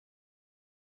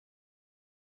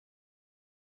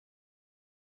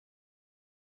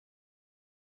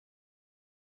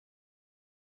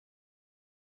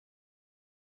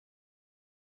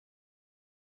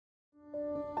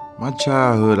My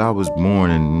childhood, I was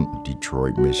born in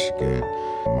Detroit, Michigan.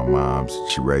 My mom,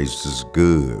 she raised us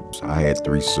good. I had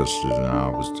 3 sisters and I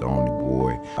was the only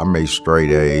boy. I made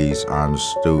straight A's, honor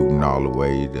student all the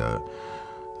way to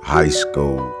high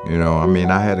school. You know, I mean,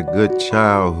 I had a good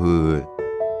childhood.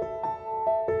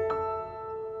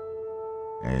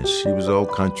 And she was an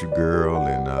old country girl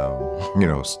and, you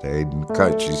know, stayed in the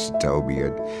country. She told me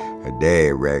her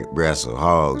dad wrestled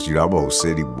hogs. You know, I'm an old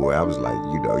city boy. I was like,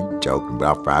 you know, you joking, but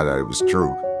I found out it was true.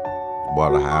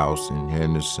 Bought a house in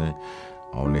Henderson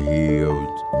on the hill,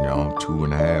 you know,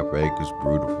 2.5 acres,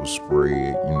 beautiful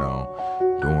spread, you know,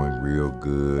 doing real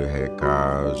good, had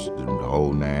cars, the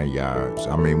whole 9 yards.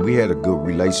 I mean, we had a good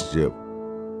relationship.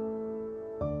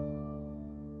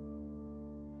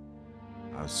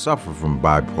 I suffer from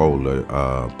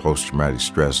bipolar, post-traumatic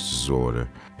stress disorder,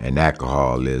 and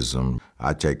alcoholism.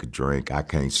 I take a drink, I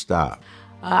can't stop.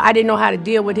 I didn't know how to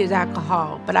deal with his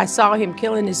alcohol, but I saw him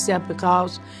killing himself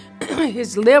because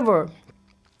his liver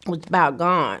was about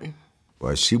gone.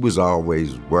 Well, she was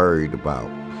always worried about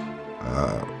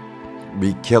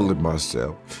me killing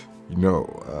myself. You know,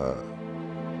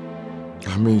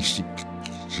 I mean, she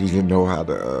didn't know how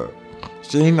to,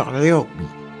 she didn't know how to help me.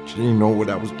 She didn't know what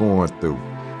I was going through.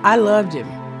 I loved him,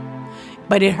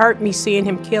 but it hurt me seeing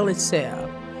him kill himself.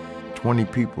 20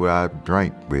 people I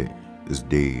drank with is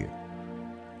dead.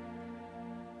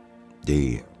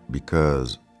 Dead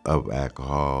because of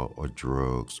alcohol or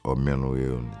drugs or mental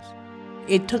illness.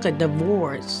 It took a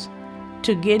divorce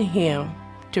to get him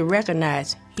to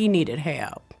recognize he needed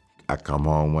help. I come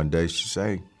home one day, she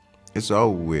say, it's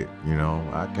over with, you know,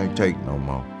 I can't take no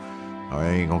more. I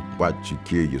ain't gonna watch you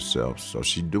kill yourself. So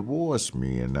she divorced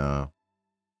me and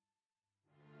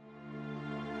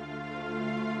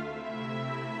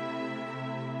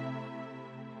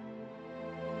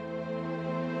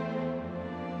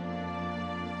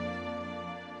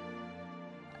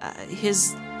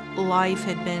his life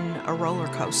had been a roller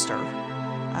coaster.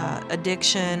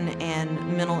 Addiction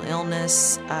and mental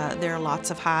illness, there are lots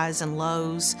of highs and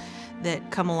lows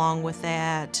that come along with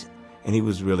that. And he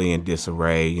was really in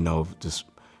disarray, you know, just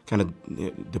kind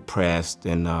of depressed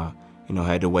and, you know,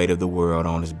 had the weight of the world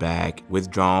on his back,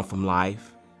 withdrawn from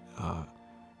life,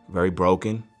 very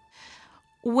broken.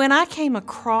 When I came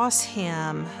across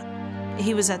him,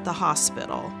 he was at the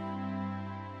hospital.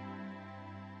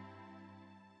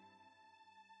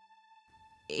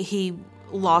 He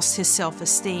lost his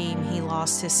self-esteem. He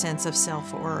lost his sense of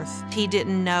self-worth. He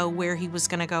didn't know where he was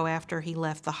going to go after he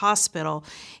left the hospital.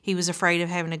 He was afraid of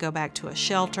having to go back to a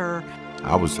shelter.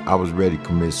 I was ready to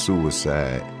commit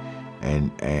suicide,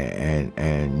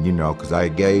 and you know, because I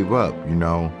gave up, you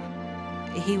know.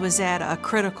 He was at a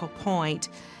critical point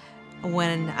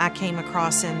when I came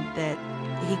across him that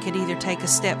he could either take a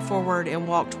step forward and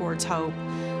walk towards hope,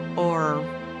 or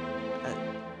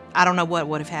I don't know what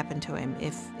would have happened to him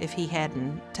if he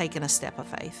hadn't taken a step of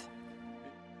faith.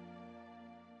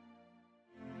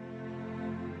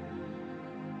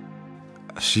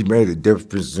 She made a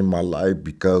difference in my life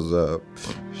because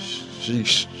she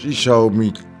showed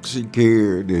me she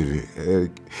cared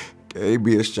and gave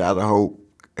me a shot of hope,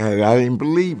 and I didn't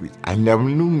believe it. I never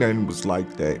knew nothing was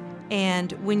like that.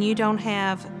 And when you don't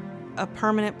have a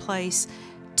permanent place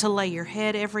to lay your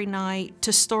head every night,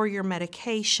 to store your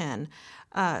medication,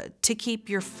 to keep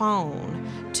your phone,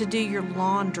 to do your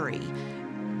laundry,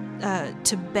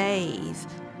 to bathe,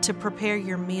 to prepare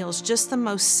your meals, just the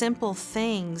most simple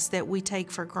things that we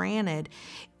take for granted,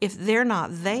 if they're not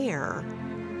there,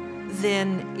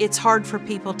 then it's hard for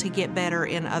people to get better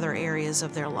in other areas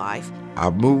of their life. I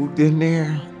moved in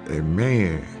there, and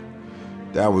man,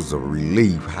 that was a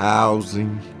relief.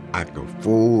 Housing, I could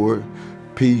afford,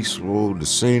 peaceful, the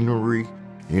scenery.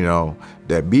 You know,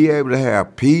 that be able to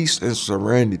have peace and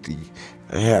serenity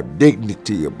and have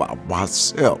dignity about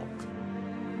myself.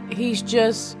 He's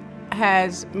just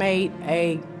has made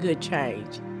a good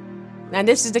change. Now,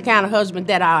 this is the kind of husband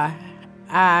that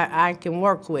I can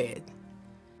work with.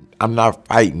 I'm not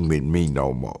fighting with me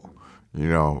no more. You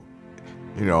know,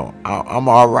 I'm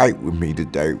all right with me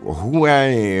today, with who I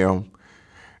am,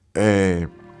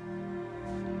 and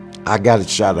I got a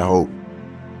shot of hope.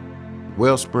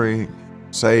 Wellspring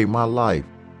saved my life.